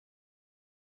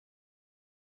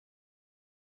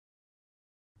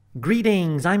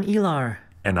Greetings, I'm Elar.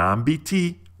 And I'm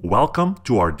BT. Welcome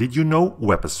to our Did You Know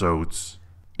webisodes.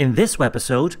 In this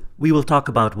webisode, we will talk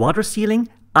about water sealing,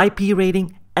 IP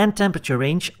rating, and temperature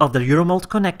range of the Euromold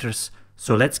connectors.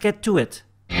 So let's get to it.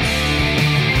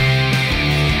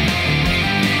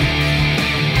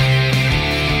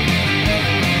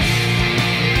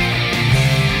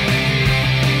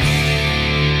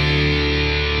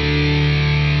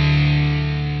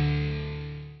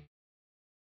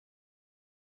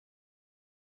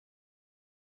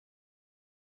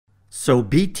 So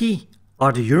BT,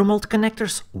 are the Euromold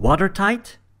connectors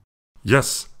watertight?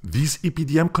 Yes, these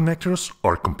EPDM connectors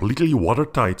are completely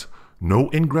watertight.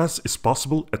 No ingress is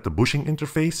possible at the bushing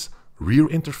interface, rear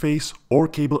interface, or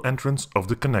cable entrance of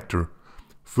the connector.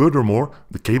 Furthermore,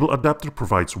 the cable adapter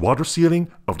provides water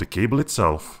sealing of the cable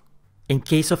itself. In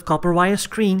case of copper wire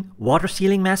screen, water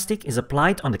sealing mastic is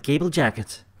applied on the cable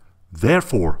jacket.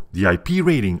 Therefore, the IP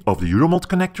rating of the Euromold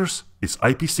connectors is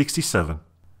IP67.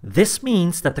 This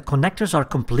means that the connectors are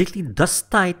completely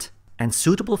dust tight and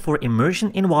suitable for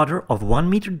immersion in water of 1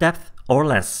 meter depth or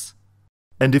less.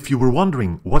 And if you were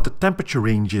wondering what the temperature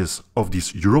range is of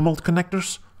these Euromold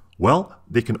connectors, well,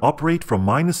 they can operate from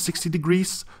 -60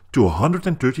 degrees to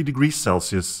 130 degrees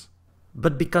Celsius.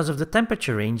 But because of the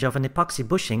temperature range of an epoxy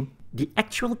bushing, the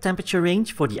actual temperature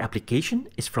range for the application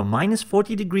is from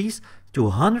 -40 degrees to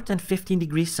 115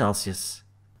 degrees Celsius.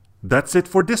 That's it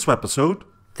for this episode.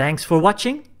 Thanks for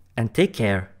watching and take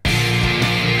care.